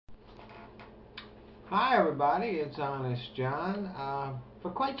Hi everybody, it's Honest John. For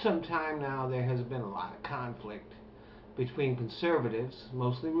quite some time now there has been a lot of conflict between conservatives,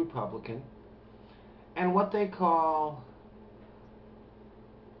 mostly Republican, and what they call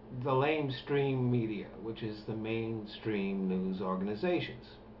the Lamestream media, which is the mainstream news organizations.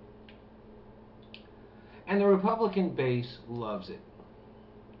 And the Republican base loves it.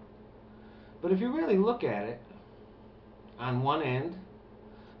 But if you really look at it, on one end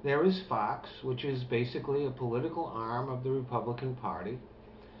there is Fox, which is basically a political arm of the Republican Party,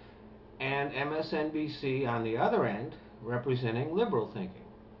 and MSNBC on the other end, representing liberal thinking.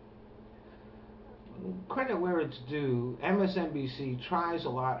 Credit where it's due, MSNBC tries a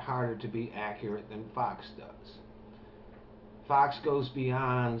lot harder to be accurate than Fox does. Fox goes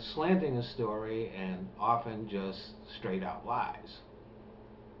beyond slanting a story and often just straight out lies.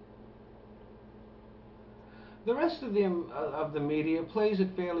 The rest of the media plays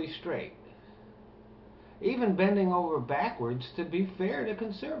it fairly straight, even bending over backwards to be fair to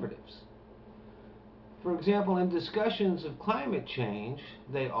conservatives. For example, in discussions of climate change,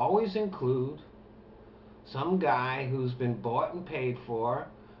 they always include some guy who's been bought and paid for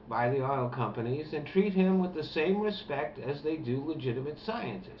by the oil companies and treat him with the same respect as they do legitimate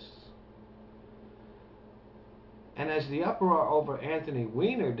scientists. And as the uproar over Anthony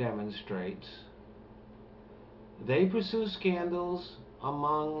Weiner demonstrates, they pursue scandals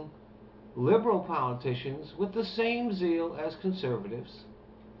among liberal politicians with the same zeal as conservatives.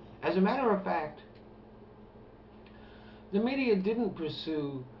 As a matter of fact, the media didn't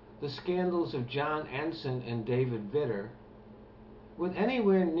pursue the scandals of John Ensign and David Vitter with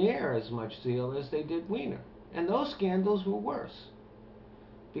anywhere near as much zeal as they did Weiner. And those scandals were worse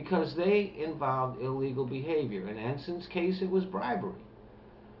because they involved illegal behavior. In Ensign's case, it was bribery.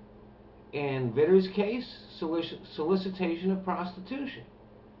 In Vitter's case, solicitation of prostitution.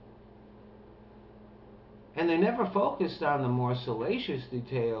 And they never focused on the more salacious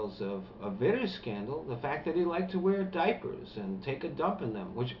details of Vitter's scandal, the fact that he liked to wear diapers and take a dump in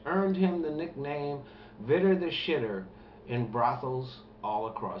them, which earned him the nickname Vitter the Shitter in brothels all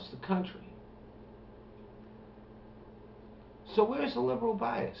across the country. So where's the liberal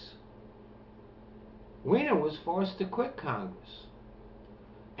bias? Weiner was forced to quit Congress.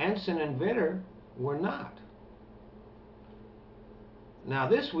 Ensign and Vitter were not. Now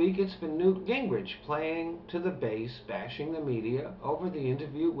this week it's been Newt Gingrich playing to the base, bashing the media over the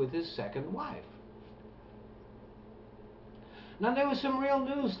interview with his second wife. Now there was some real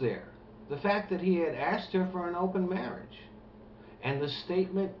news there. The fact that he had asked her for an open marriage. And the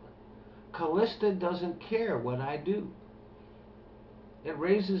statement, "Callista doesn't care what I do." It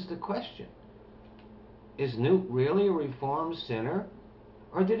raises the question, is Newt really a reformed sinner?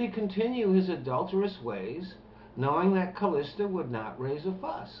 Or did he continue his adulterous ways, knowing that Callista would not raise a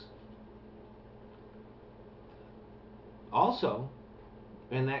fuss? Also,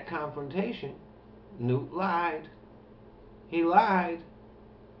 in that confrontation, Newt lied. He lied.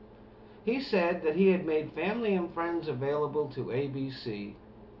 He said that he had made family and friends available to ABC,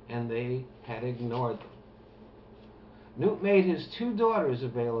 and they had ignored them. Newt made his two daughters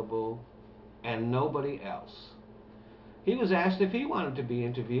available, and nobody else. He was asked if he wanted to be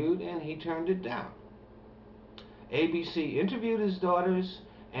interviewed, and he turned it down. ABC interviewed his daughters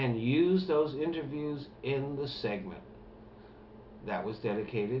and used those interviews in the segment that was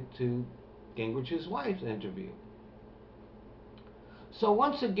dedicated to Gingrich's wife's interview. So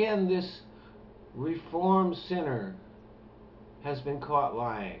once again, this reformed sinner has been caught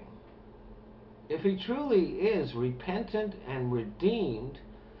lying. If he truly is repentant and redeemed,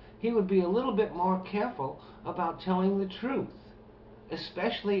 he would be a little bit more careful about telling the truth,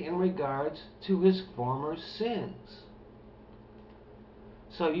 especially in regards to his former sins.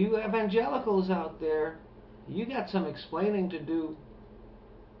 So you evangelicals out there, you got some explaining to do.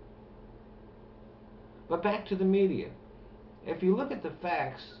 But back to the media. If you look at the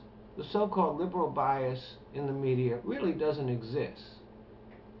facts, the so-called liberal bias in the media really doesn't exist.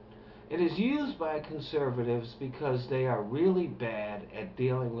 It is used by conservatives because they are really bad at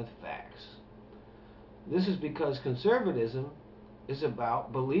dealing with facts. This is because conservatism is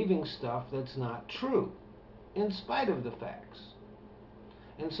about believing stuff that's not true, in spite of the facts.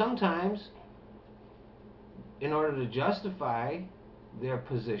 And sometimes, in order to justify their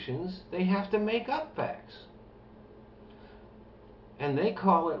positions, they have to make up facts. And they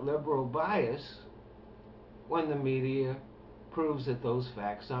call it liberal bias when the media proves that those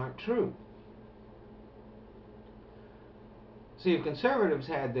facts aren't true. See, if conservatives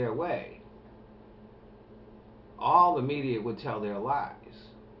had their way, all the media would tell their lies.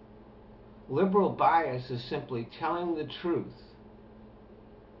 Liberal bias is simply telling the truth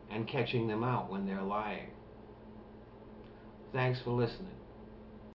and and catching them out when they're lying. Thanks for listening.